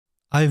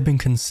I've been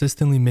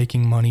consistently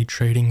making money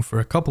trading for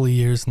a couple of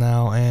years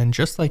now, and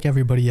just like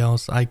everybody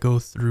else, I go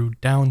through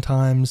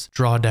downtimes,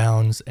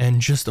 drawdowns,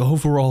 and just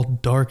overall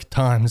dark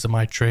times of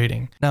my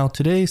trading. Now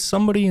today,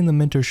 somebody in the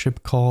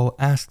mentorship call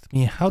asked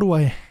me, how do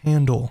I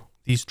handle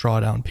these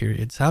drawdown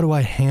periods? How do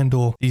I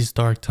handle these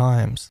dark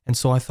times? And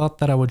so I thought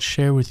that I would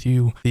share with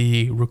you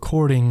the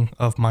recording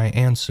of my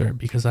answer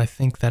because I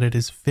think that it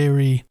is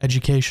very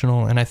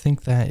educational and I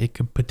think that it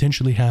could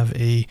potentially have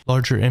a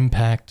larger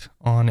impact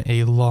on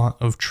a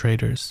lot of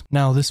traders.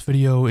 Now, this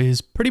video is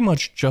pretty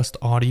much just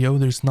audio.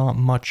 There's not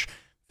much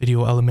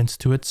video elements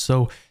to it,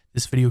 so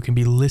this video can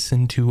be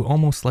listened to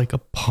almost like a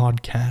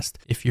podcast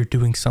if you're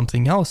doing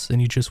something else and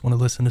you just want to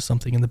listen to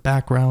something in the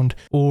background,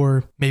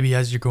 or maybe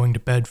as you're going to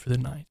bed for the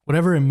night.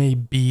 Whatever it may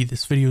be,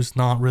 this video is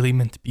not really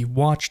meant to be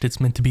watched, it's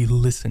meant to be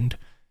listened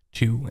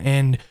to.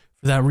 And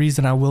for that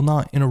reason, I will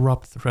not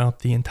interrupt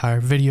throughout the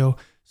entire video.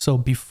 So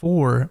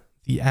before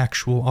the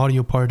actual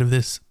audio part of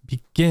this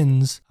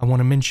begins, I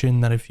want to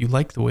mention that if you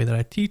like the way that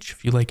I teach,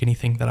 if you like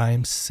anything that I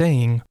am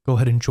saying, go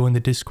ahead and join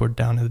the Discord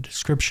down in the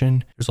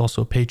description. There's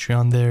also a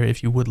Patreon there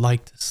if you would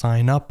like to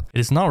sign up. It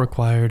is not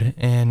required,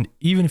 and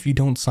even if you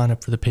don't sign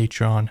up for the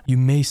Patreon, you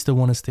may still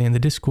want to stay in the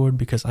Discord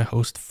because I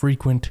host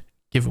frequent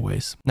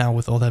giveaways. Now,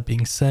 with all that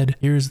being said,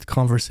 here's the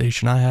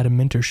conversation I had in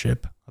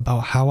mentorship about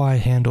how I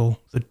handle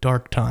the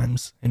dark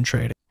times in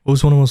trading. What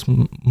was one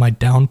of my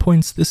down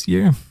points this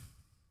year?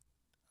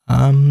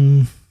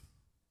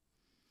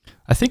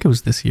 I think it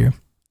was this year.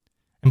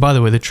 And by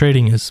the way, the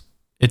trading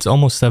it's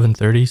almost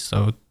 7:30,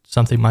 so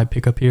something might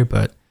pick up here,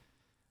 but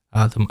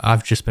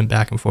I've just been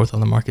back and forth on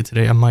the market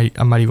today. I might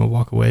even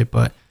walk away,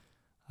 but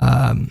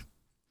I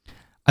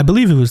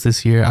believe it was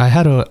this year. I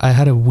had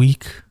a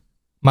week,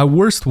 my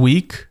worst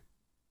week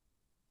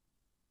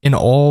in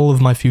all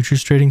of my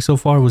futures trading so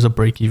far was a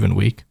break-even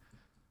week.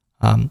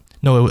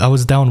 No, I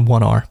was down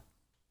 1R.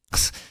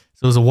 So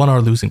it was a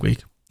 1R losing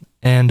week.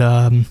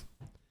 And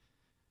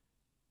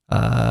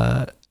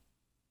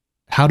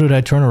how did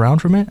I turn around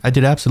from it? I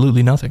did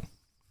absolutely nothing.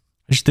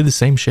 I just did the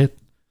same shit.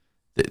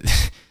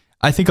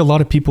 I think a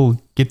lot of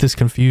people get this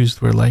confused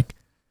where, like,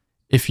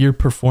 if your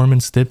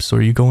performance dips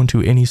or you go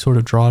into any sort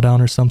of drawdown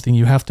or something,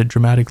 you have to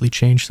dramatically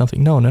change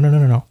something.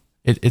 No.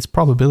 It's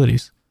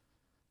probabilities.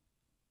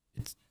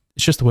 It's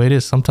just the way it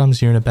is.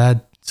 Sometimes you're in a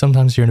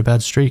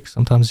bad streak.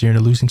 Sometimes you're in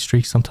a losing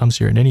streak.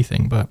 Sometimes you're in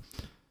anything. But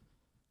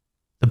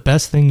the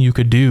best thing you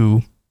could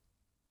do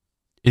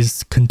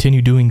is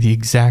continue doing the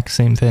exact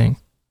same thing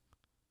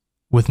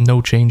with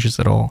no changes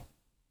at all.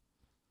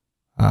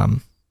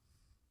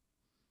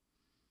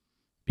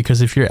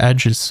 Because if your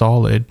edge is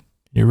solid,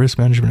 your risk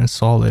management is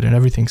solid, and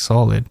everything's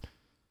solid,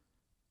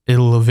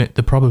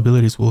 the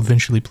probabilities will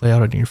eventually play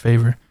out in your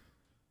favor.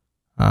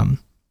 But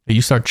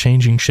you start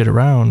changing shit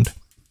around,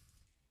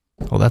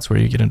 well, that's where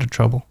you get into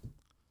trouble.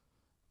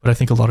 But I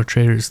think a lot of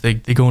traders, they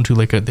go into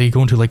like a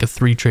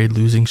 3-trade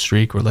losing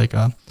streak, or like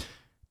a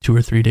 2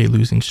 or 3 day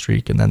losing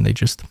streak, and then they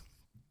just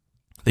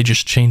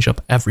change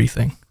up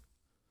everything.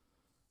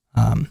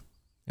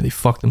 And they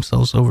fuck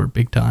themselves over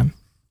big time.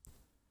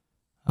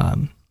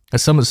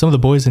 Some of the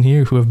boys in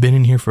here who have been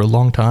in here for a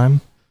long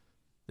time,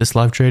 this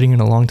live trading in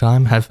a long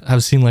time,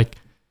 have seen, like,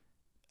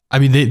 I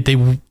mean,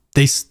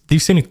 they've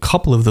seen a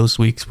couple of those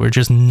weeks where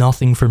just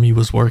nothing for me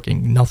was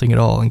working, nothing at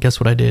all. And guess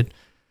what I did?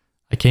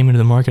 I came into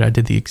the market, I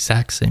did the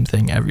exact same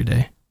thing every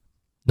day.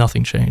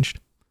 Nothing changed.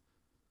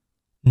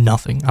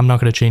 Nothing. I'm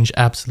not going to change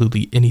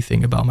absolutely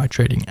anything about my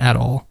trading at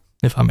all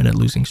if I'm in a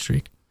losing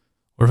streak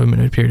or if I'm in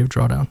a period of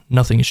drawdown.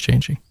 Nothing is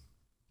changing.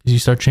 Because you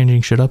start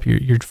changing shit up,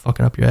 you're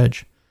fucking up your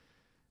edge.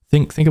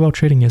 Think about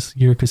trading as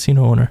you're a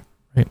casino owner,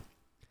 right?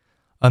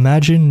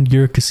 Imagine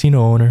you're a casino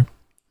owner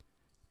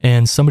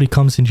and somebody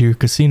comes into your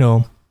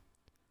casino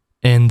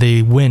and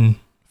they win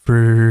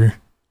for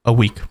a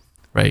week,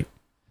 right?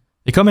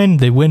 They come in,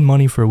 they win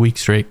money for a week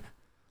straight.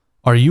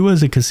 Are you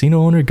as a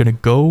casino owner going to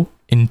go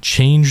and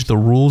change the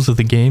rules of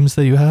the games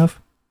that you have?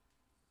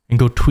 And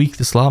go tweak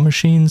the slot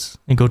machines?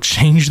 And go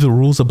change the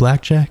rules of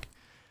blackjack?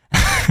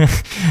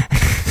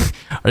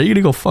 Are you going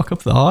to go fuck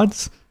up the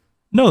odds?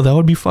 No, that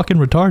would be fucking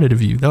retarded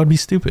of you. That would be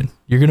stupid.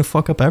 You're going to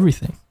fuck up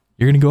everything.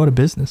 You're going to go out of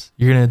business.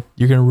 You're going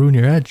to ruin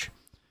your edge.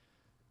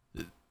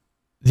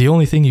 The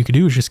only thing you could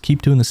do is just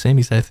keep doing the same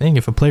exact thing.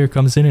 If a player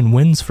comes in and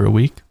wins for a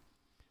week,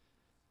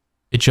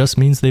 it just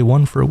means they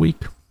won for a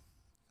week.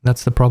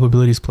 That's the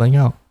probabilities playing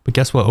out. But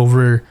guess what?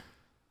 Over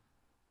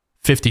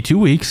 52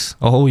 weeks,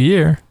 a whole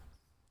year,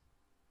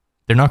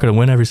 they're not going to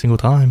win every single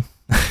time.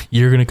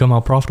 You're going to come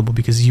out profitable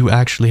because you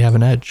actually have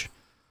an edge.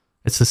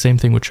 It's the same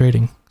thing with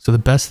trading. So the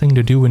best thing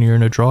to do when you're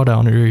in a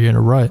drawdown or you're in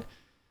a rut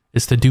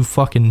is to do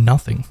fucking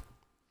nothing.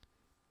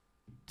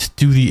 To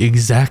do the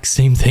exact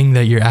same thing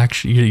that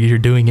you're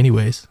doing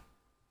anyways.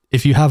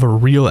 If you have a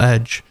real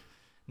edge.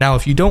 Now,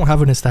 if you don't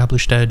have an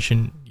established edge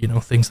and, you know,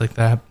 things like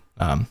that,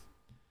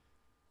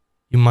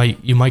 you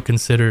might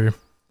consider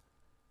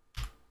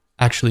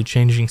actually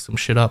changing some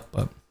shit up.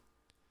 But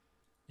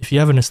if you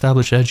have an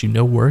established edge you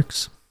know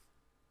works,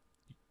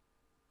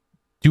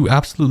 do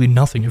absolutely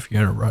nothing if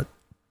you're in a rut.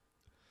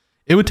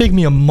 It would take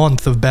me a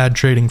month of bad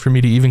trading for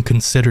me to even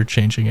consider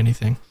changing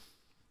anything.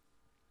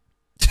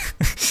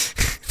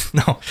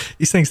 No,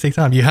 these things take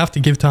time. You have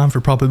to give time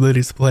for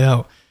probabilities to play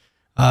out.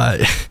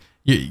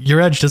 Your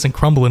edge doesn't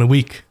crumble in a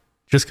week.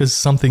 Just because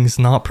something's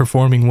not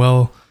performing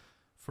well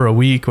for a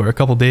week or a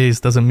couple days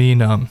doesn't mean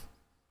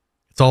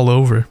it's all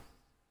over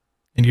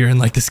and you're in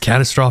like this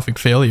catastrophic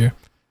failure.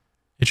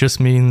 It just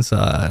means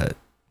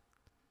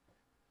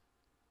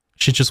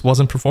shit just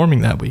wasn't performing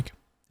that week.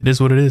 It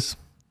is what it is.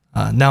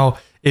 Now,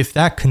 if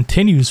that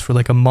continues for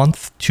like a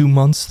month, 2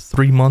 months,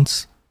 3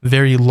 months,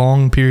 very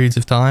long periods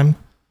of time,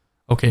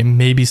 okay,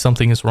 maybe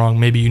something is wrong.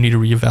 Maybe you need to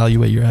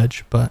reevaluate your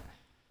edge. But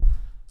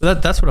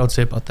that's what I would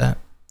say about that.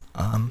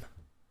 And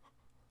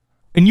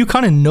you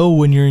kind of know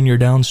when you're in your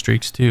down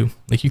streaks too.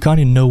 Like you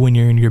kind of know when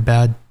you're in your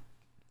bad.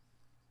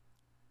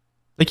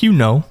 Like you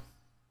know.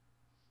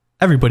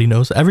 Everybody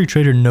knows. Every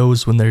trader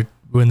knows when they're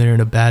in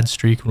a bad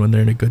streak and when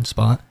they're in a good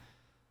spot.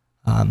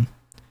 And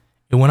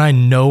when I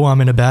know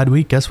I'm in a bad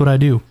week, guess what I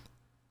do?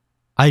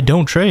 I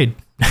don't trade.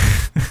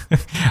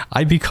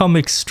 I become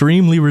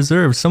extremely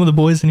reserved. Some of the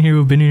boys in here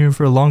who've been here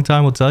for a long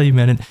time will tell you,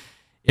 man. And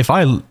if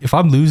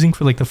I'm losing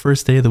for like the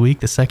first day of the week,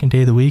 the second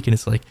day of the week, and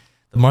it's like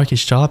the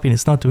market's choppy and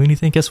it's not doing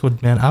anything, guess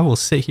what, man? I will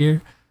sit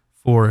here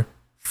for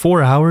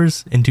 4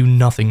 hours and do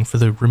nothing for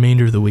the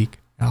remainder of the week.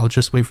 I'll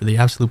just wait for the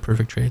absolute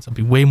perfect trades. I'll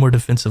be way more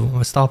defensive on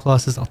my stop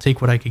losses. I'll take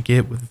what I could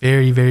get with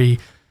very,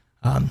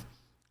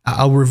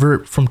 I'll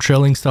revert from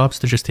trailing stops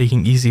to just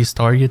taking easiest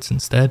targets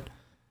instead,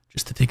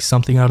 just to take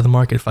something out of the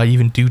market if I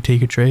even do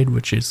take a trade,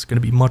 which is going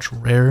to be much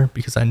rarer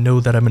because I know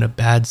that I'm in a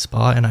bad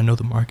spot and I know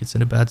the market's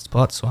in a bad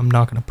spot, so I'm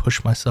not going to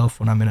push myself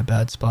when I'm in a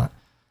bad spot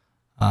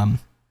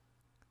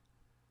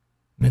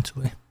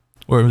mentally.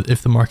 Or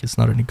if the market's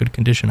not in a good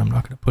condition, I'm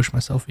not going to push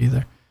myself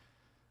either.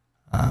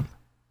 But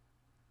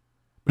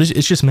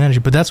it's just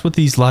managing. But that's what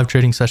these live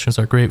trading sessions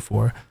are great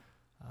for.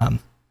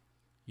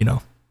 You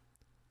know,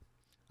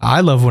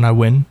 I love when I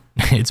win.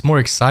 It's more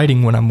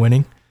exciting when I'm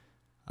winning.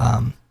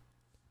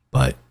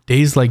 But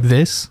days like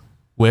this,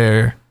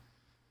 where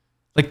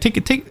like take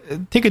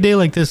a day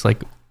like this,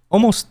 like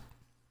almost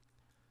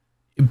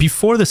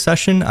before the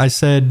session, I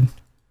said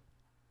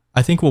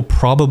I think we'll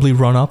probably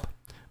run up.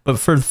 But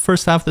for the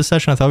first half of the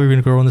session, I thought we were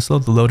going to go on this low.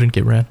 The low didn't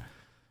get ran.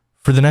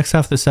 For the next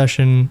half of the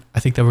session,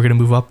 I think that we're going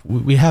to move up.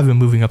 We have been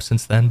moving up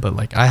since then, but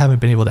like I haven't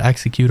been able to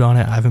execute on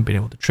it. I haven't been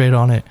able to trade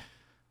on it.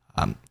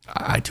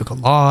 I took a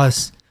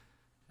loss.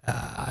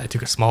 I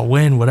took a small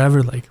win,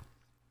 whatever. Like,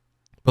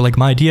 but like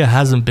my idea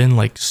hasn't been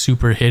like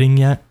super hitting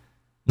yet.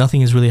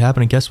 Nothing is really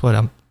happening. Guess what?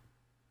 I'm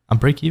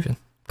break even,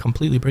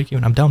 completely break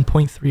even. I'm down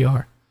 0.3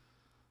 R.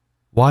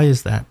 Why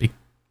is that?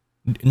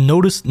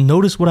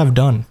 Notice what I've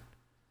done.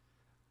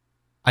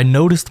 I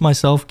noticed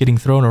myself getting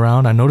thrown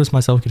around. I noticed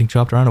myself getting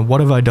chopped around. And what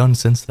have I done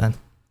since then?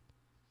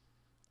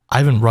 I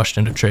haven't rushed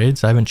into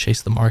trades. I haven't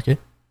chased the market.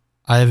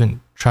 I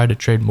haven't tried to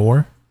trade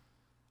more.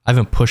 I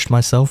haven't pushed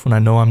myself when I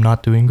know I'm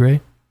not doing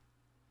great.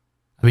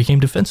 I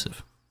became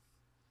defensive.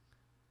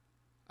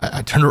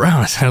 I turned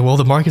around. I said, well,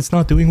 the market's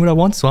not doing what I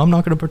want, so I'm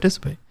not going to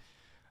participate.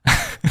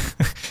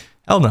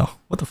 Hell no.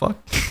 What the fuck?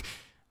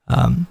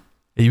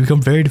 You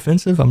become very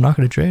defensive. I'm not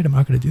going to trade. I'm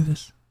not going to do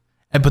this.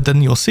 But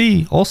then you'll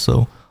see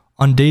also,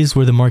 on days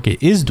where the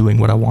market is doing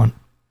what I want,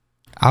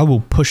 I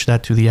will push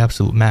that to the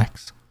absolute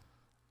max.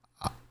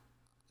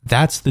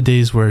 That's the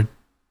days where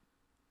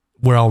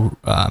I'll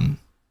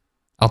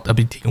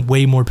be taking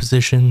way more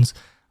positions,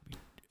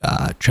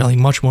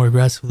 trailing much more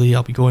aggressively.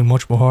 I'll be going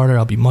much more harder.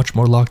 I'll be much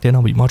more locked in.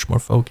 I'll be much more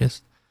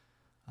focused.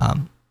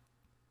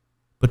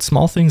 But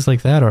small things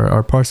like that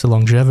are parts of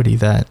longevity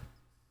that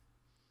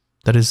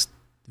is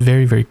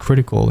very, very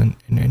critical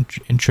in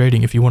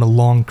trading if you want a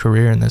long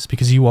career in this,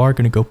 because you are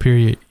going to go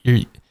period.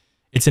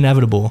 It's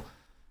inevitable.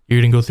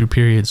 You're going to go through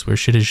periods where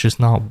shit is just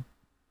not,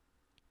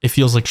 it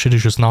feels like shit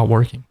is just not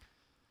working.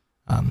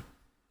 And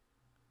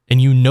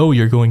you know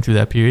you're going through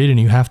that period and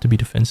you have to be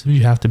defensive.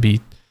 You have to be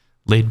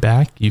laid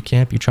back. You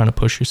can't be trying to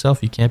push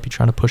yourself. You can't be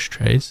trying to push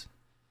trades.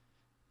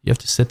 You have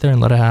to sit there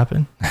and let it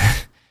happen.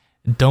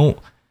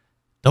 Don't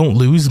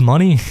lose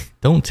money.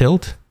 Don't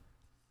tilt.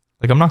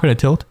 Like, I'm not going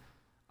to tilt.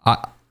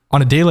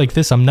 On a day like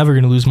this, I'm never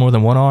going to lose more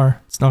than 1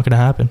 R. It's not going to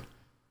happen.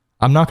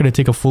 I'm not going to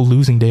take a full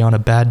losing day on a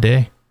bad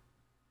day.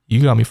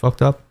 You got me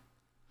fucked up.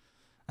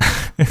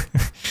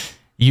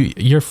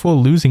 Your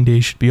full losing day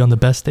should be on the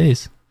best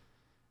days.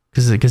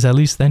 Because at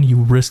least then you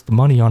risk the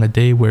money on a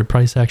day where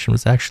price action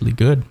was actually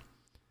good.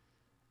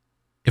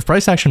 If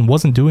price action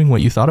wasn't doing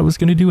what you thought it was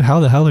going to do, how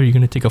the hell are you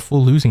going to take a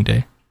full losing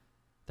day?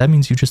 That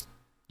means you just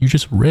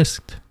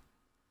risked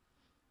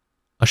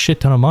a shit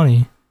ton of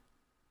money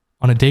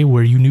on a day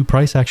where you knew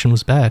price action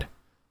was bad.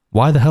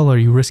 Why the hell are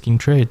you risking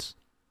trades?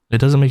 It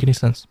doesn't make any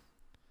sense.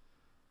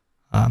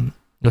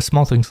 The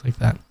small things like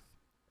that.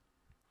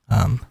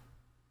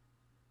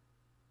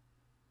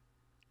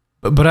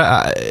 But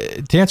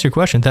to answer your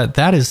question,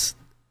 that is,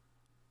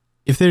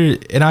 if there,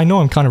 and I know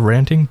I'm kind of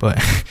ranting, but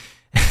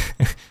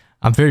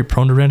I'm very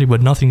prone to ranting,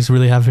 but nothing's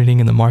really happening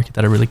in the market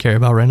that I really care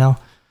about right now.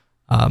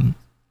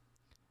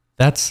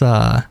 That's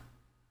how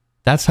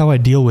I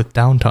deal with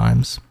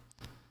downtimes.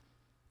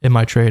 in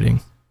my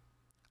trading.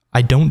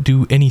 I don't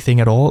do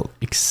anything at all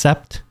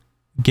except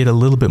get a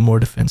little bit more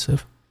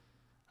defensive.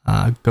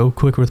 Go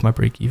quicker with my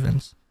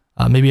break-evens.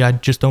 Maybe I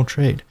just don't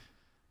trade.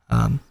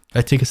 I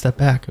take a step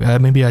back.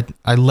 Maybe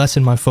I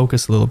lessen my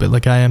focus a little bit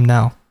like I am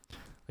now.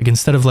 Like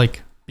instead of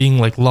like being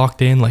like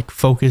locked in, like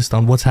focused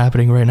on what's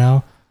happening right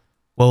now.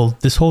 Well,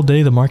 this whole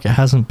day, the market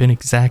hasn't been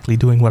exactly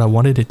doing what I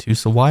wanted it to.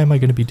 So why am I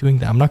going to be doing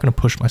that? I'm not going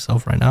to push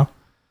myself right now.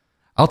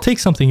 I'll take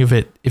something if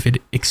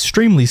it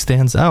extremely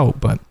stands out,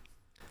 but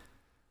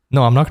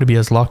no, I'm not going to be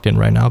as locked in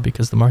right now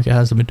because the market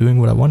hasn't been doing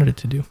what I wanted it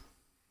to do.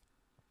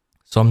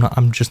 So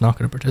I'm just not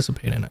going to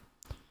participate in it.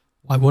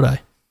 Why would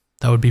I?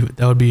 That would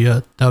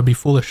be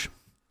foolish.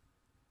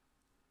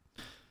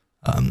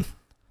 That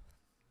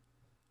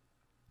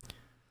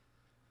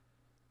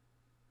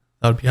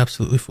would be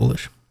absolutely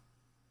foolish.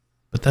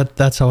 But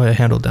that's how I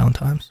handle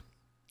downtimes.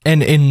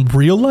 And in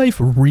real life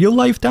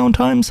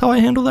downtimes, how I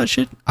handle that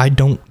shit, I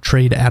don't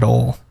trade at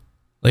all.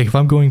 Like if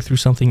I'm going through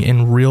something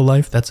in real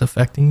life that's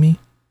affecting me,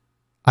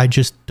 I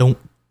just don't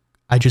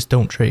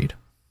trade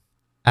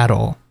at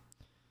all.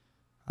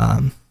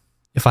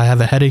 If I have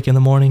a headache in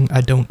the morning,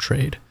 I don't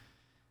trade.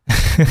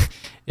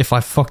 If I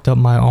fucked up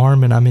my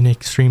arm and I'm in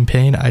extreme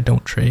pain, I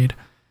don't trade.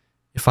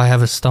 If I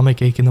have a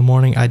stomach ache in the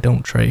morning, I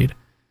don't trade.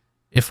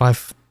 If I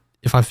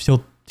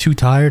feel too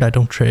tired, I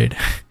don't trade.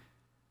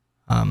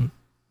 I'm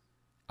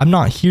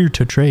not here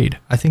to trade.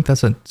 I think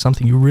that's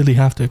something you really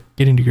have to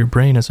get into your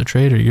brain as a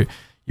trader.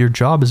 Your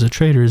job as a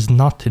trader is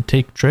not to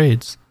take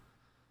trades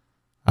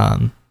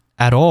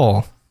at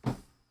all.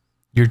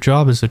 Your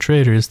job as a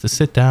trader is to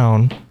sit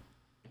down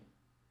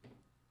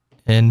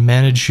and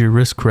manage your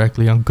risk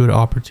correctly on good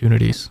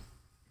opportunities.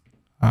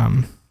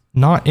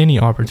 Not any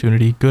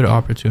opportunity, good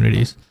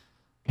opportunities.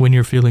 When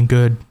you're feeling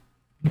good,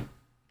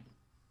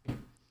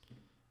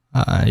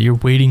 you're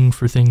waiting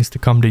for things to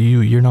come to you.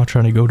 You're not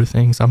trying to go to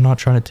things. I'm not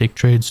trying to take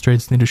trades.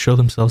 Trades need to show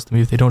themselves to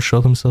me. If they don't show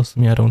themselves to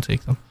me, I don't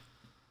take them.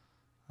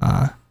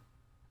 I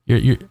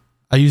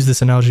used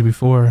this analogy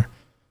before.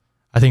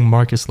 I think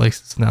Marcus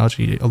likes this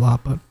analogy a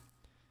lot, but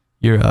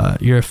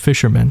you're a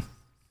fisherman.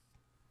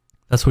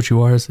 That's what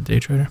you are as a day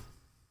trader.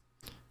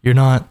 You're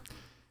not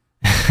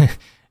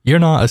you're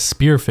not a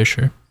spear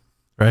fisher,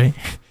 right?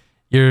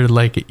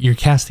 You're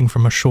casting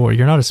from a shore.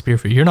 You're not a spear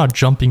fisher. You're not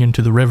jumping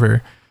into the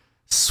river,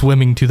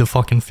 swimming to the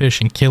fucking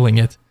fish and killing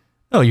it.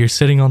 No, you're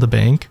sitting on the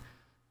bank,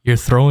 you're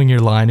throwing your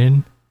line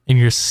in, and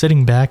you're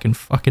sitting back and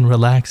fucking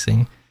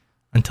relaxing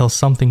until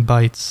something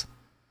bites.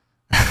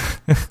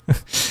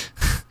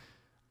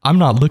 I'm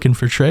not looking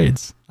for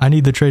trades. I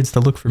need the trades to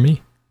look for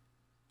me.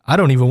 I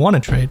don't even want to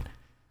trade.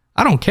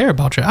 I don't care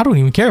about trade. I don't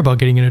even care about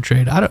getting in a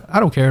trade. I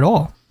don't care at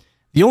all.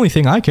 The only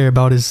thing I care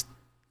about is,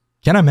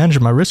 can I manage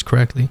my risk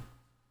correctly?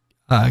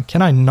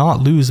 Can I not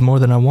lose more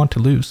than I want to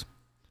lose?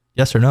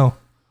 Yes or no?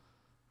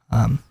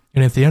 And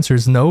if the answer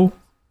is no,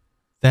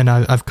 then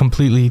I've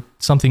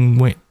something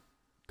went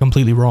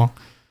completely wrong.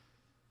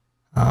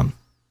 But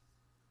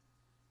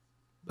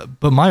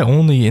my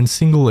only and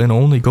single and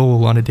only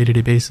goal on a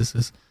day-to-day basis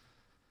is,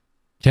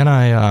 can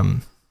I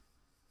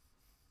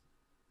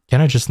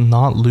just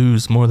not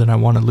lose more than I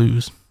want to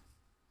lose?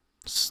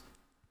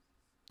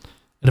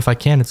 And if I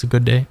can, it's a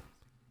good day.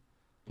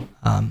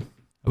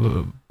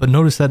 But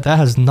notice that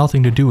has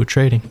nothing to do with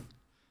trading.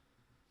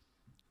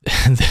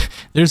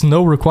 There's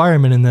no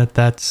requirement in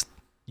that's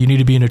you need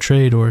to be in a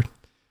trade, or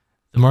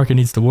the market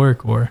needs to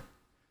work, or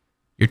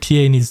your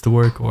TA needs to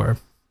work, or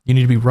you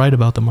need to be right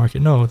about the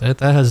market. No, that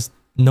has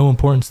no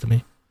importance to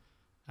me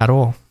at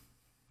all.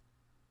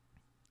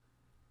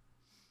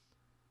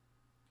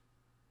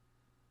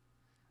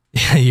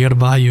 Yeah, you gotta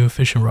buy you a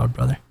fishing rod,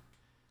 brother.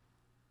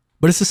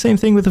 But it's the same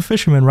thing with the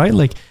fisherman, right?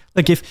 Like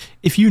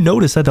if you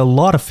notice that a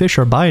lot of fish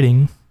are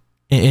biting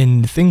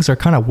and things are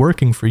kind of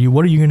working for you,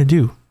 what are you gonna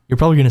do? You're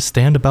probably gonna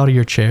stand up out of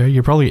your chair.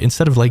 You're probably,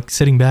 instead of like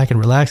sitting back and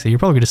relaxing, you're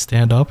probably gonna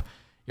stand up.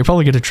 You're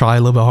probably gonna try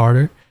a little bit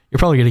harder. You're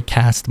probably gonna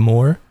cast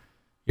more.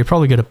 You're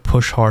probably gonna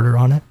push harder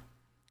on it.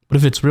 But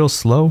if it's real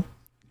slow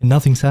and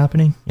nothing's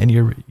happening, and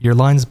your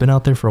line's been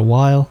out there for a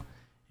while,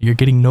 you're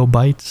getting no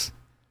bites,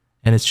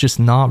 and it's just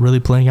not really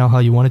playing out how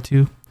you want it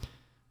to,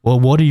 well,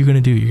 what are you going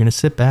to do? You're going to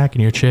sit back in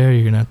your chair,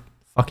 you're going to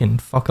fucking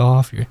fuck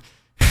off,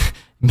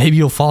 maybe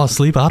you'll fall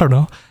asleep, I don't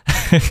know,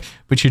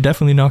 but you're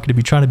definitely not going to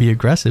be trying to be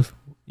aggressive.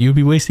 You'd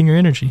be wasting your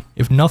energy.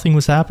 If nothing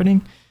was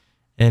happening,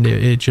 and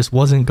it just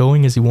wasn't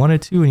going as you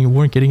wanted to, and you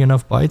weren't getting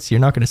enough bites, you're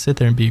not going to sit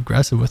there and be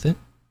aggressive with it.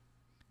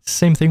 It's the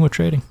same thing with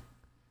trading.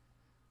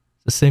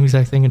 It's the same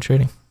exact thing in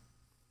trading.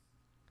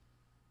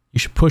 You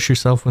should push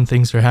yourself when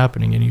things are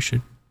happening, and you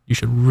should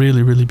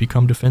really, really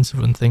become defensive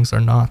when things are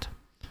not.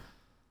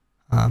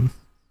 And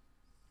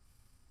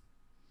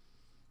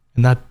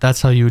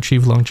that's how you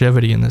achieve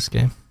longevity in this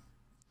game.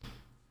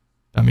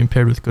 I mean,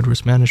 paired with good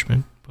risk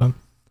management, but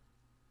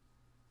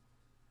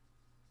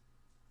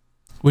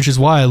which is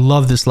why I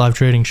love this live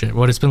trading shit.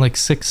 It's been like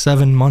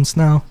 6-7 months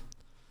now.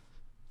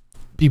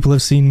 People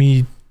have seen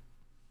me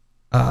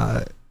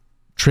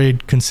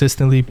trade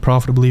consistently,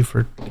 profitably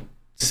for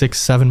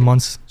 6-7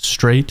 months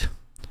straight.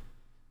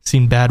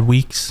 Seen bad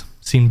weeks,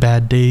 seen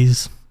bad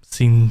days,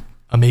 Seen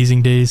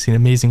amazing days, seen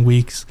amazing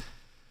weeks,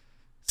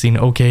 seen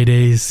okay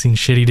days, seen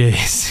shitty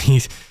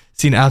days,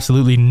 seen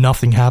absolutely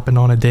nothing happen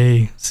on a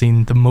day,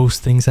 seen the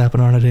most things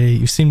happen on a day.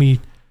 You've seen me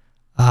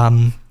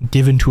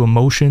give into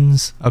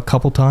emotions a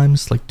couple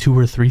times, like 2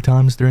 or 3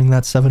 times during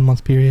that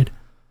 7-month period,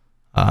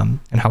 and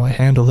how I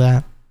handle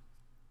that.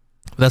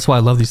 That's why I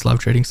love these live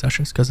trading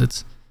sessions, because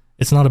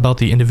it's not about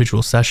the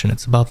individual session,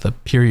 it's about the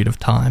period of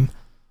time.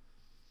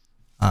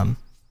 And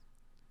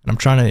I'm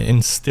trying to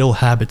instill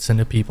habits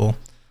into people.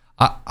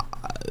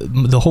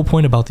 The whole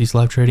point about these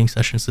live trading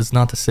sessions is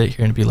not to sit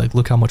here and be like,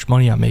 look how much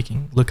money I'm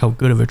making, look how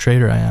good of a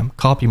trader I am,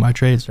 copy my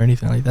trades or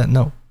anything like that.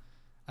 No,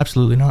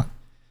 absolutely not.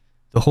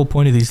 The whole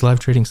point of these live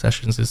trading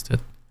sessions is to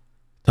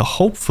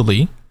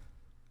hopefully,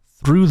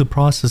 through the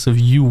process of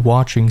you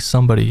watching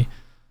somebody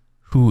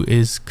who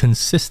is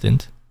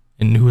consistent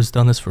and who has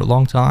done this for a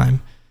long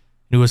time,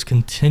 and who has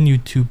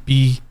continued to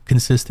be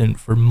consistent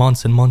for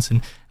months and months,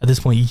 and at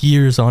this point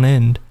years on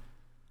end,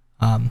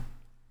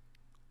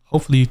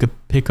 hopefully you could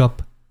pick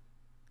up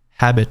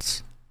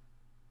habits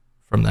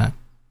from that.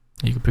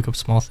 You could pick up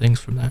small things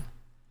from that.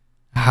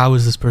 How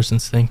is this person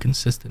staying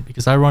consistent?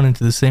 Because I run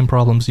into the same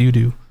problems you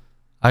do.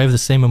 I have the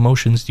same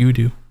emotions you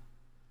do.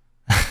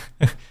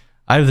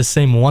 I have the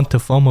same want to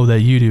FOMO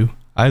that you do.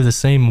 I have the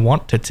same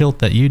want to tilt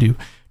that you do.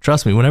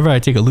 Trust me, whenever I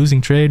take a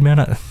losing trade, man,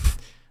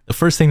 the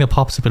first thing that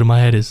pops up into my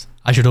head is,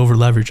 I should over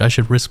leverage. I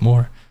should risk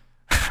more.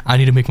 I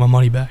need to make my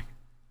money back.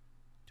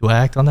 Do I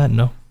act on that?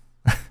 No.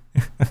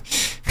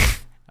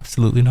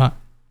 Absolutely not.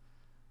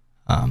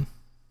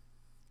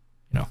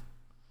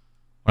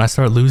 When I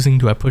start losing,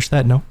 do I push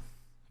that? No.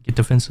 I get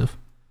defensive.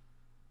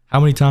 How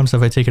many times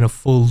have I taken a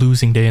full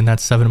losing day in that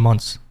 7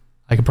 months?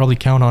 I could probably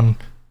count on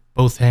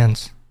both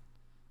hands.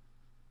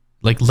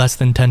 Like less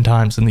than 10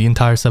 times in the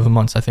entire 7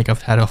 months, I think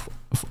I've had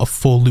a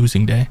full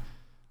losing day.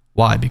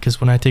 Why? Because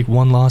when I take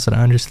one loss and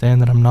I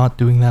understand that I'm not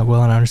doing that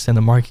well and I understand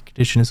the market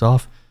condition is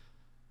off,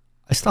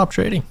 I stop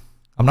trading.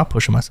 I'm not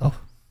pushing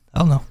myself.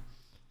 Hell no.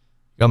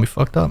 You got me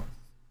fucked up.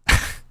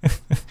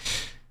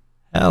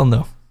 Hell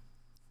no.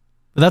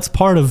 But that's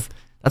part of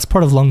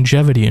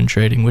longevity in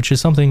trading, which is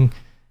something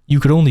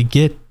you could only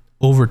get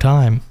over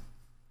time,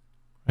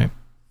 right?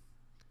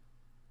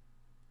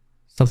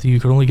 Something you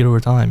could only get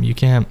over time. You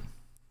can't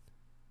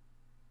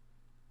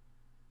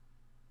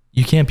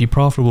be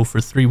profitable for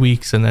 3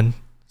 weeks and then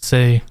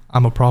say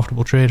I'm a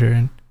profitable trader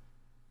and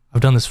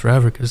I've done this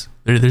forever, because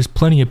there's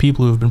plenty of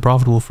people who have been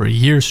profitable for a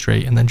year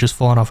straight and then just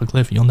fallen off a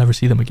cliff and you'll never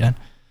see them again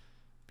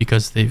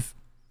because they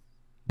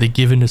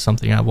give into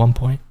something at one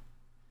point.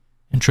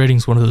 And trading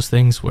is one of those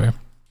things where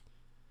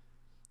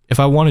if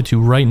I wanted to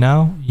right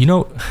now,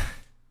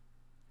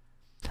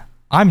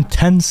 I'm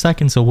 10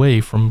 seconds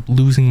away from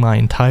losing my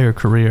entire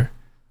career.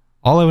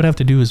 All I would have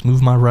to do is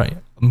move my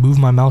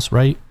mouse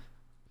right,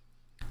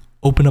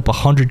 open up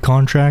 100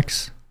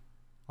 contracts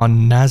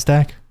on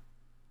NASDAQ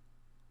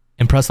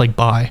and press like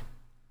buy,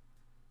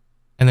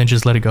 and then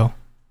just let it go. And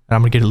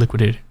I'm gonna get it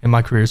liquidated and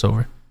my career is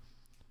over.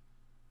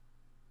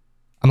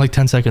 I'm like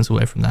 10 seconds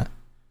away from that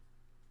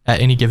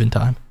at any given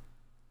time.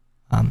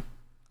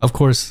 Of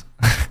course,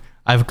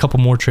 I have a couple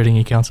more trading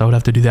accounts. I would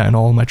have to do that in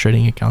all of my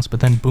trading accounts, but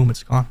then boom,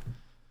 it's gone.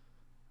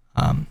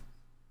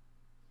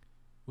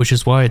 Which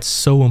is why it's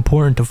so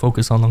important to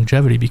focus on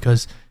longevity,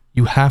 because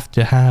you have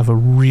to have a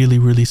really,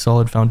 really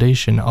solid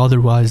foundation.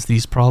 Otherwise,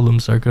 these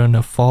problems are going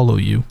to follow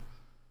you.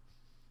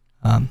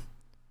 And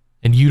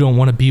you don't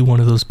want to be one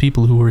of those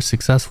people who were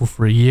successful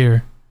for a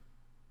year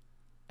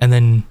and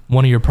then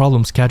one of your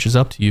problems catches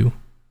up to you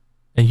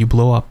and you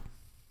blow up.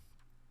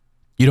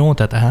 You don't want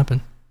that to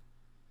happen.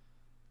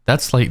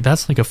 That's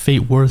like a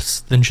fate worse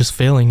than just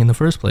failing in the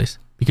first place,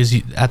 because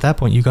at that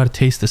point you got to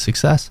taste the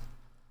success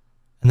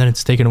and then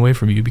it's taken away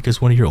from you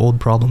because one of your old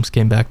problems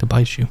came back to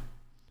bite you.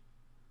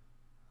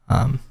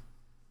 And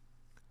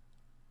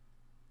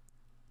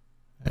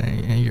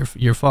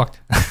you're fucked.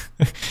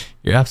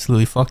 You're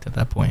absolutely fucked at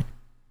that point.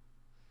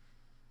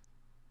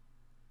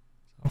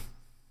 So,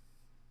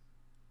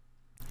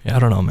 yeah, I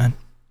don't know, man.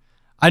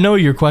 I know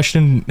your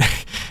question.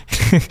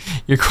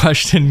 Your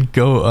question.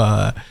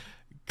 Go.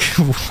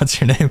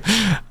 What's your name?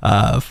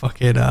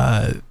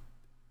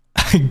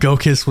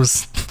 Gokus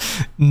was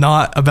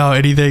not about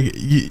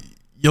anything.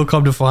 You'll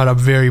come to find I'm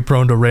very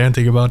prone to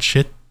ranting about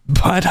shit,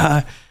 but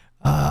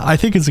I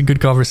think it's a good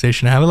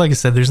conversation to have. Like I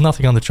said, there's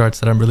nothing on the charts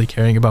that I'm really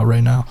caring about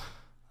right now.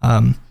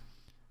 And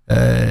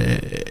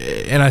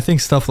I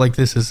think stuff like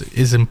this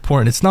is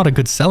important. It's not a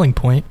good selling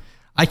point.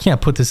 I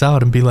can't put this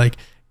out and be like,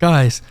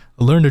 guys,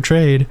 learn to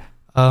trade.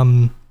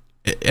 And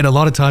a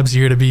lot of times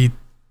you're going to be,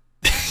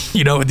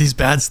 in these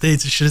bad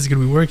states, shit is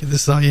going to be working.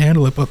 This is how you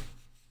handle it. But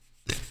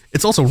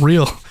it's also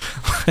real.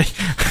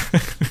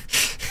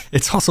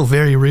 It's also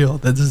very real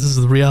that this is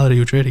the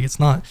reality of trading. It's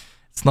not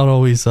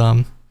always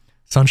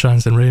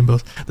sunshines and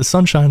rainbows. The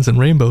sunshines and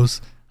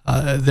rainbows,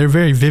 they're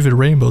very vivid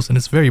rainbows and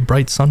it's very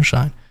bright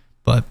sunshine,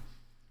 but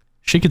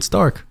shit gets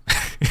dark.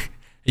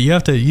 you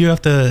have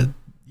to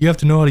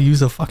know how to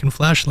use a fucking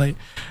flashlight.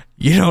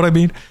 You know what I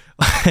mean?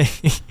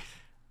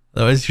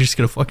 Otherwise you're just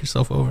gonna fuck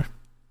yourself over.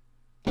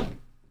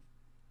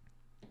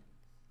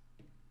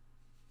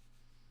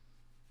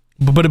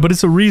 but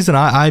it's a reason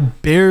I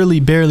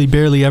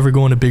barely ever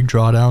go into big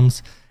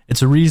drawdowns.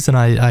 It's a reason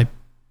I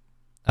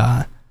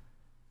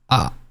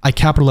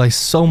capitalize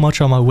so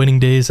much on my winning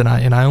days, and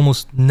I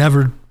almost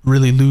never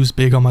really lose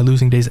big on my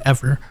losing days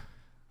ever.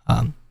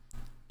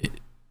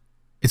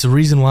 It's a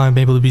reason why I'm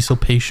able to be so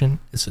patient.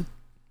 It's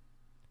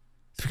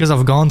because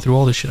I've gone through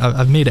all this shit.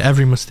 I've made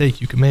every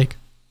mistake you can make,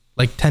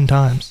 like 10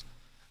 times.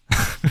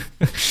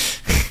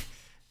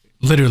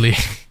 Literally.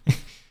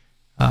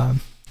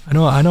 I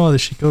know how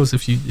this shit goes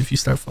if you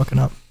start fucking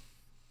up.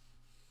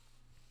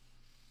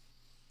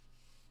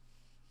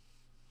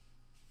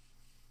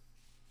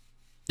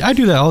 I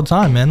do that all the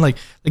time, man. Like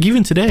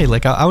even today,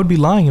 like I would be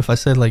lying if I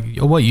said like,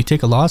 oh, what, you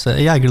take a loss?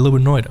 Yeah, I get a little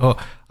bit annoyed. Oh,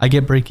 I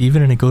get break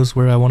even and it goes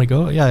where I want to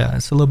go. Yeah,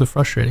 it's a little bit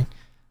frustrating.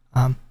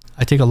 I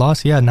take a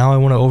loss. Yeah, now I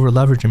want to over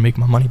leverage and make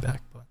my money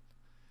back. But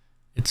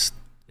it's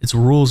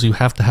rules you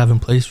have to have in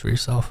place for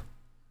yourself.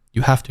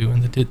 You have to,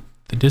 and the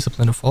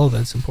discipline to follow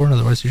that is important.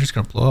 Otherwise, you're just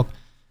gonna blow up.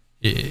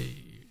 I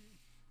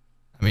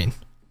mean,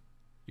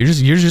 you're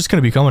just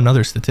gonna become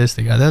another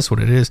statistic. That's what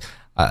it is.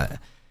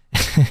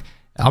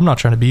 I'm not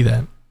trying to be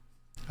that.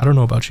 I don't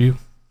know about you,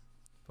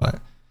 but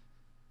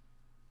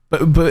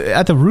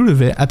at the root of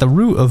it, at the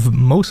root of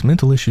most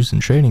mental issues in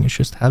trading, is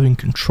just having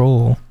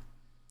control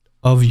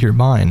of your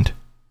mind,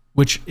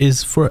 which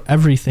is for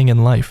everything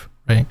in life,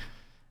 right?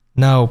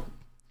 Now,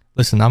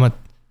 listen, I'm a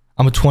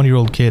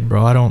 20-year-old kid,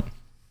 bro. I don't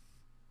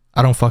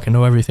fucking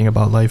know everything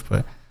about life,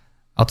 but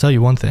I'll tell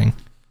you one thing.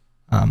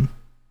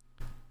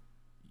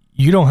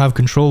 You don't have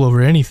control over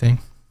anything.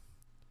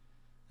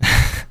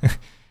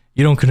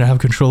 You don't have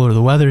control over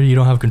the weather. You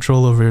don't have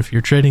control over if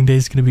your trading day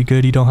is going to be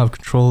good. You don't have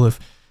control if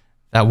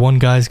that one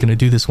guy's going to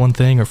do this one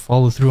thing or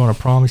follow through on a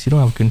promise. You don't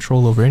have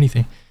control over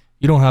anything.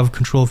 You don't have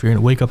control if you're going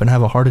to wake up and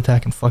have a heart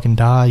attack and fucking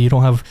die. You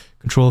don't have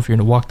control if you're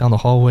going to walk down the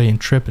hallway and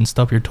trip and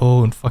stub your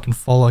toe and fucking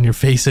fall on your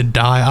face and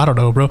die. I don't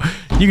know, bro.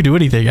 You can do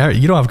anything.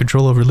 You don't have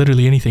control over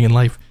literally anything in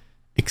life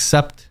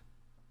except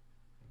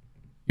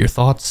your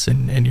thoughts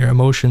and your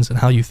emotions and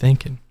how you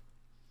think.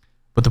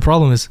 But the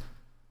problem is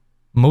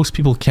most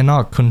people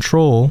cannot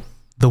control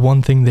the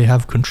one thing they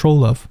have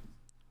control of,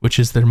 which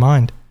is their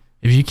mind.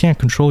 If you can't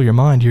control your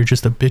mind, you're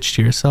just a bitch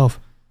to yourself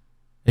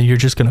and you're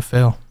just going to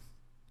fail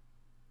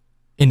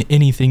in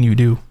anything you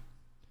do.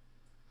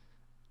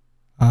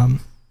 You're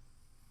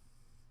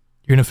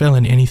going to fail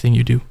in anything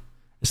you do.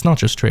 It's not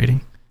just trading.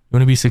 You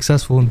want to be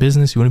successful in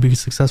business, you want to be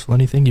successful in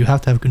anything, you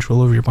have to have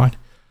control over your mind.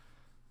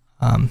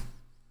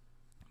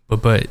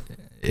 But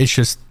it's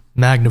just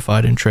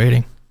magnified in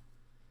trading.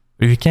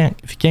 But if you can't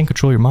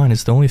control your mind,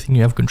 it's the only thing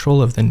you have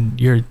control of, then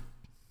you're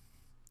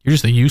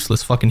just a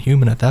useless fucking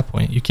human at that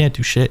point. You can't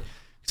do shit.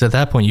 Because at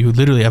that point, you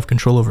literally have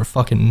control over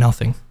fucking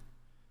nothing. Do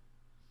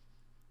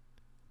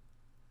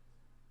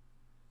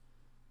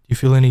you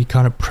feel any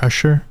kind of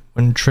pressure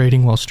when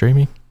trading while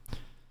streaming?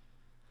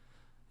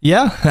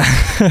 Yeah.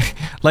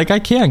 Like, I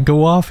can't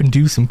go off and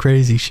do some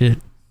crazy shit.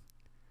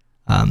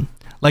 For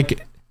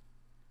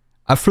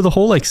the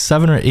whole,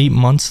 7 or 8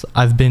 months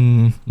I've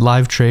been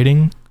live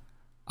trading,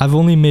 I've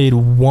only made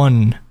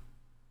one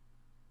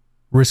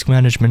risk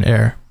management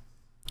error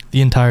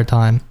the entire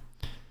time.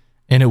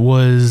 And it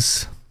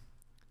was,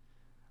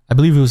 I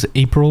believe it was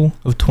April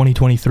of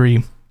 2023.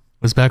 It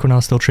was back when I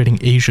was still trading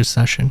Asia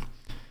session.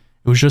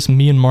 It was just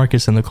me and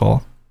Marcus in the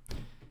call.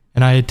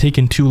 And I had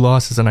taken 2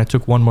 losses and I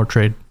took 1 more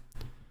trade.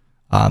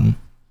 I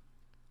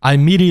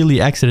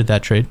immediately exited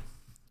that trade,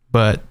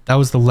 but that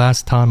was the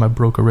last time I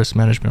broke a risk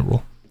management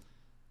rule.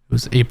 It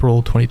was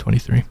April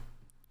 2023.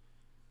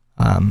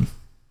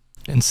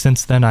 And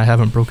since then, I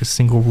haven't broke a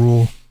single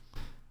rule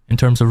in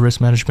terms of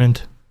risk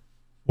management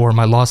or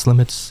my loss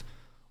limits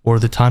or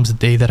the times a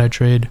day that I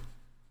trade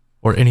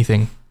or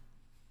anything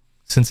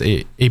since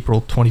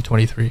April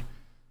 2023.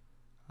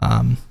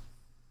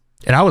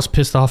 And I was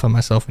pissed off at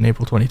myself in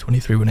April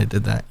 2023 when I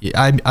did that.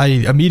 I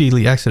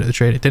immediately exited the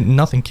trade.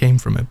 Nothing came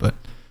from it, but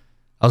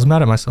I was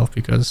mad at myself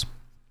because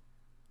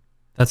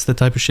that's the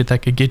type of shit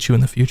that could get you in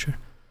the future.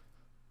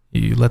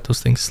 You let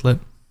those things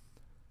slip,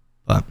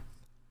 but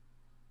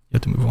you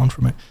have to move on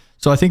from it.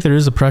 So I think there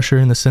is a pressure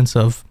in the sense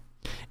of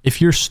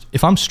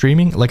if I'm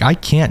streaming, I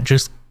can't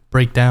just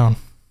break down.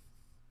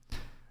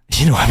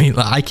 You know what I mean?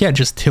 I can't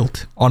just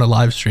tilt on a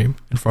live stream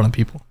in front of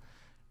people.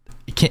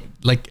 I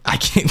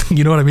can't,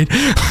 you know what I mean?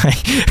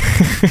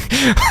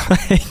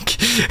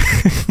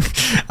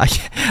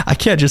 I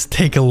can't just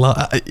take a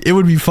lot. It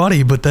would be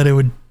funny, but then it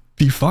would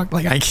be fucked.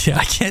 I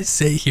can't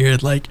say here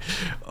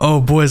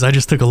oh boys, I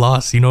just took a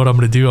loss. You know what I'm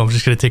gonna do? I'm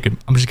just gonna take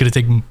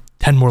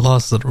 10 more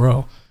losses in a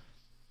row.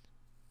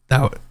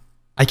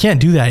 I can't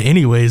do that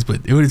anyways,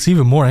 but it's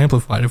even more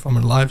amplified if I'm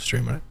in a live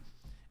stream.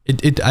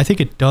 I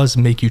think it does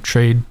make you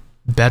trade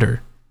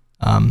better.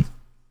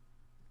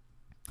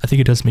 I think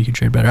it does make you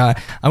trade better.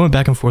 I went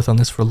back and forth on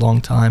this for a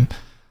long time.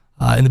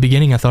 In the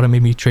beginning, I thought it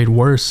made me trade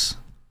worse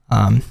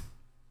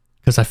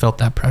because I felt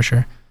that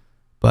pressure.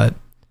 But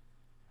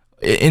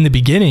in the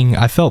beginning,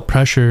 I felt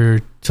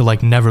pressure to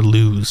never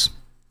lose,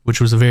 which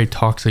was a very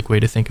toxic way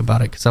to think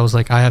about it. Because I was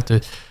I have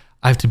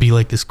to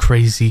be this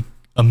crazy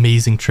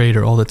amazing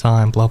trader all the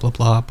time, blah, blah,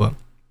 blah. But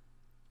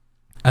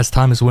as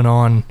time has went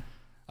on,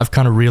 I've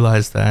kind of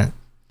realized that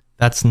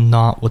that's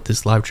not what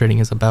this live trading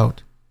is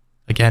about.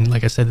 Again,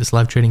 like I said, this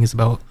live trading is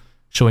about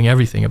showing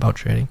everything about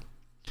trading.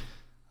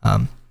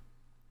 The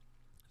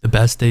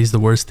best days, the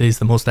worst days,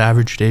 the most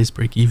average days,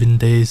 break-even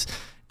days,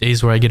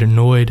 days where I get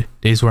annoyed,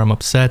 days where I'm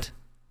upset,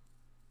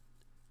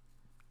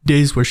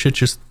 days where shit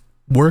just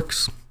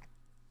works.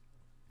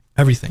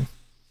 Everything.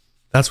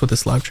 That's what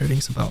this live trading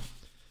is about.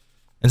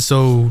 And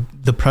so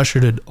the pressure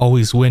to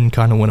always win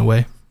kind of went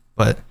away.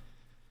 But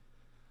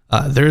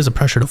there is a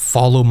pressure to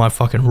follow my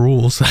fucking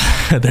rules.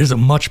 There's a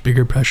much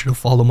bigger pressure to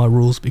follow my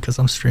rules because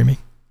I'm streaming.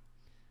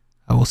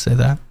 I will say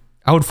that.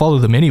 I would follow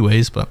them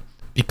anyways, but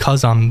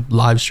because I'm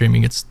live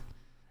streaming, it's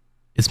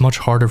much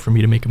harder for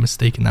me to make a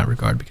mistake in that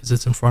regard because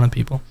it's in front of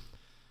people.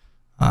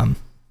 And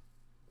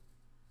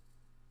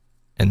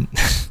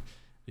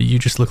you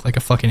just look like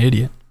a fucking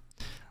idiot.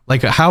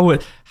 Like how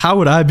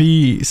would I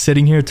be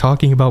sitting here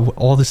talking about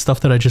all this stuff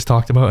that I just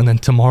talked about, and then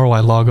tomorrow I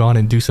log on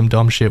and do some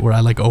dumb shit where I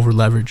like over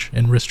leverage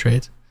and risk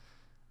trades?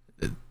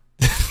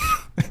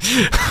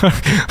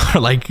 Or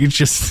like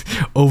just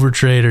over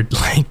trade or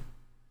like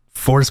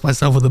force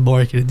myself with the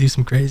market and do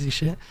some crazy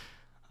shit.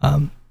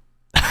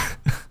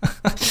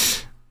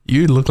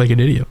 You look like an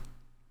idiot.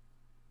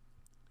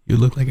 You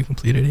look like a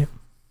complete idiot.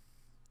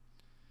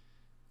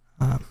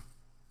 So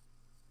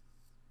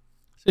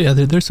yeah,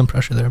 there's some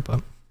pressure there,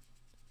 but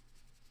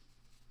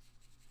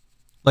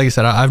like I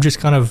said,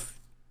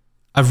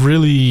 I've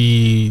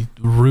really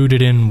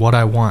rooted in what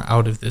I want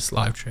out of this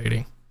live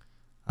trading.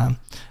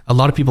 A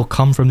lot of people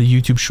come from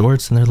the YouTube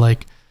shorts and they're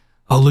like,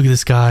 oh, look at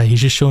this guy,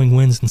 he's just showing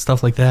wins and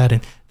stuff like that,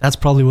 and that's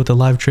probably what the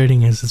live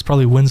trading is. It's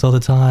probably wins all the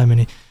time,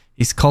 and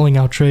he's calling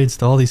out trades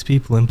to all these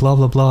people and blah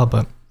blah blah.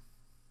 But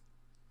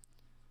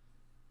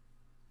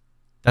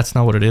that's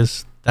not what it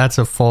is. That's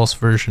a false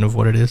version of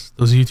what it is.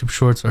 Those YouTube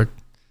shorts are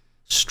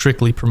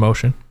strictly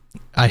promotion.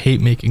 I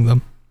hate making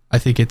them. I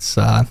think it's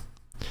I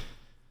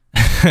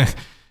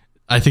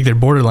think they're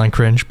borderline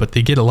cringe, but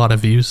they get a lot of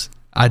views.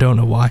 I don't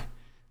know why.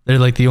 They're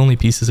like the only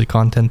pieces of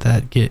content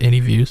that get any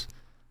views.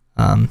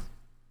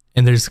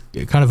 And there's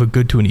kind of a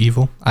good to an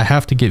evil. I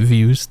have to get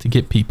views to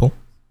get people,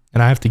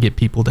 and I have to get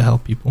people to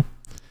help people.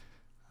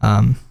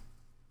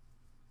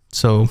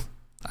 So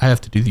I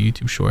have to do the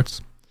YouTube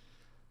shorts.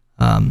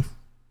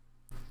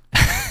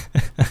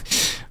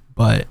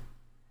 But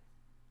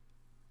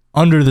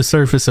under the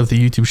surface of the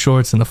YouTube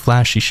shorts and the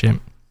flashy shit,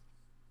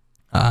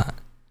 I'm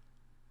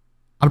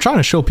trying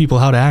to show people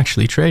how to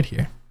actually trade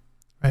here,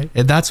 right?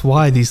 And that's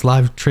why these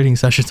live trading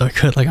sessions are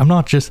good. Like I'm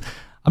not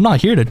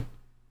here to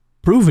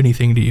prove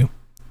anything to you.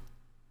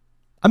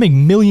 I make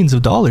millions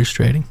of dollars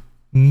trading,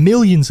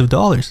 millions of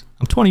dollars.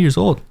 I'm 20 years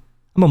old.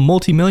 I'm a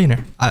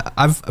multi-millionaire.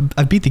 I've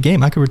beat the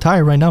game. I could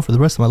retire right now for the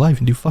rest of my life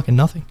and do fucking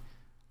nothing.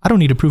 I don't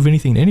need to prove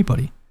anything to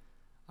anybody.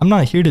 I'm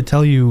not here to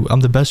tell you I'm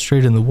the best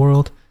trader in the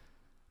world.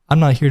 I'm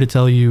not here to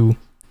tell you,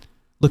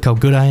 look how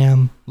good I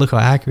am, look how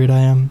accurate I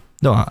am.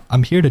 No,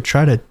 I'm here to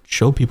try to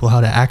show people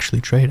how to actually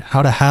trade,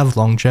 how to have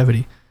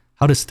longevity,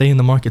 how to stay in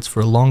the markets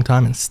for a long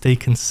time and stay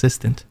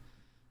consistent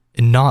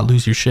and not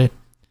lose your shit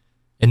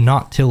and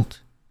not tilt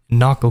and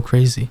not go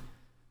crazy.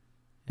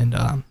 And,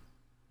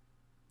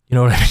 you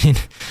know what I mean?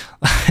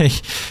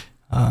 Like,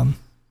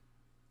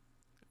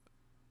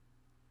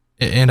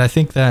 and I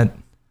think that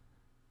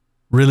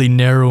really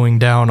narrowing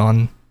down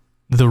on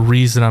the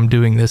reason I'm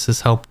doing this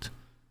has helped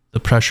the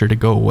pressure to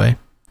go away.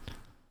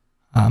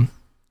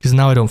 Because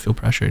now I don't feel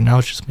pressure. Now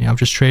it's just me. I'm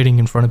just trading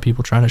in front of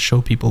people, trying to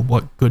show people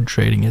what good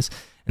trading is.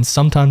 And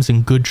sometimes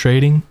in good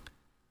trading,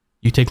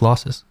 you take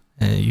losses.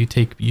 You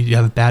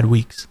have bad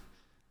weeks.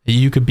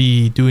 You could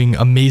be doing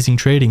amazing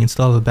trading and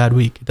still have a bad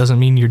week. It doesn't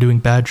mean you're doing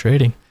bad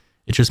trading.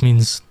 It just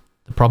means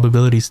the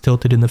probability is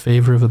tilted in the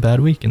favor of a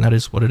bad week, and that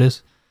is what it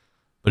is.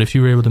 But if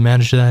you were able to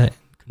manage that,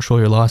 control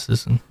your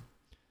losses, and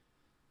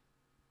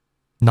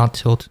not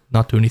tilt,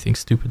 not do anything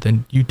stupid,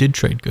 then you did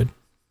trade good.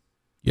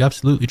 You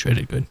absolutely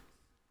traded good.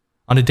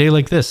 On a day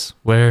like this,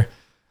 where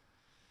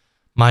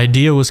my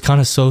idea was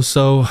kind of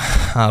so-so,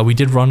 we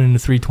did run into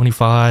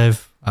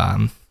 325.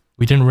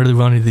 We didn't really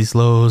run into these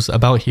lows.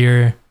 About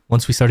here,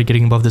 once we started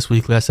getting above this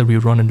weekly, I said we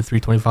would run into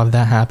 325.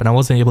 That happened. I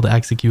wasn't able to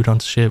execute on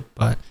shit,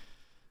 but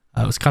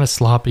it was kind of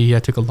sloppy. I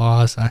took a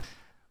loss.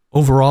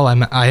 Overall,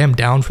 I am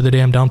down for the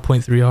day. I'm down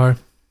 0.3R.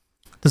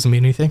 Doesn't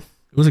mean anything.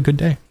 It was a good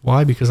day.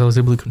 Why? Because I was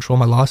able to control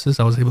my losses.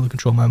 I was able to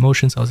control my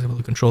emotions. I was able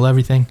to control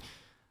everything.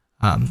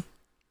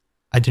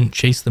 I didn't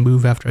chase the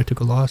move after I took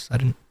a loss. I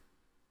didn't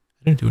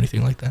do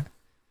anything like that.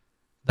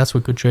 That's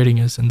what good trading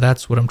is, and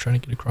that's what I'm trying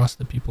to get across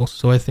to people.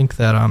 So I think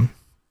that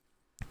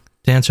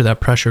to answer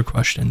that pressure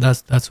question,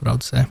 that's what I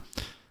would say.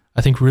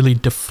 I think really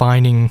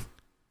defining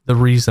the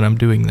reason I'm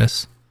doing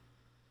this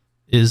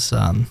is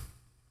has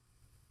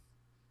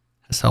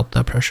helped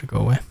that pressure go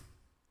away.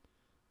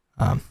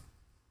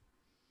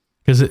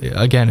 Because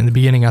again, in the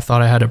beginning, I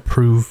thought I had to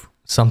prove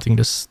something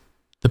to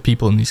the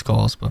people in these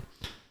calls, but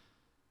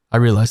I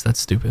realized that's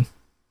stupid.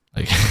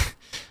 Like,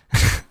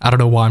 I don't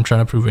know why I'm trying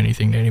to prove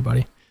anything to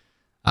anybody.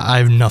 I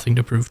have nothing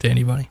to prove to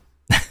anybody.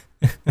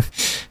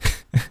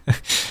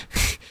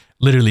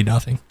 Literally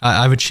nothing.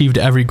 I've achieved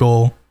every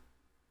goal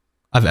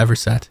I've ever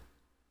set.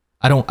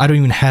 I don't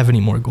even have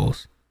any more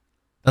goals.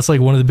 That's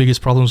like one of the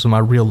biggest problems in my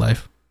real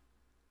life.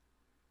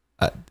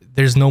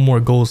 There's no more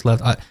goals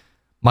left.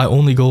 My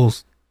only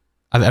goals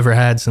I've ever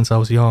had since I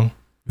was young,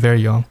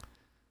 very young,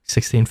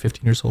 16,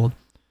 15 years old,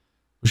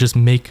 was just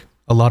make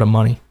a lot of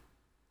money.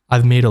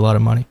 I've made a lot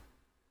of money.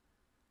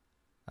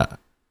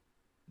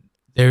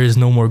 There is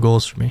no more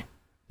goals for me.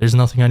 There's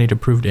nothing I need to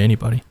prove to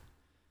anybody.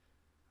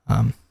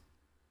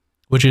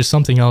 Which is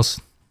something else.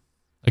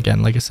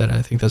 Again, like I said,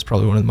 I think that's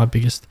probably one of my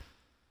biggest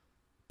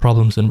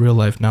problems in real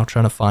life now,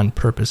 trying to find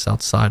purpose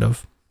outside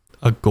of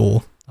a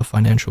goal, a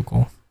financial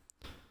goal.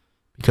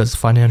 Because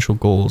financial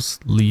goals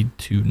lead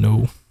to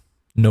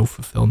no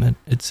fulfillment,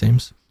 it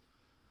seems.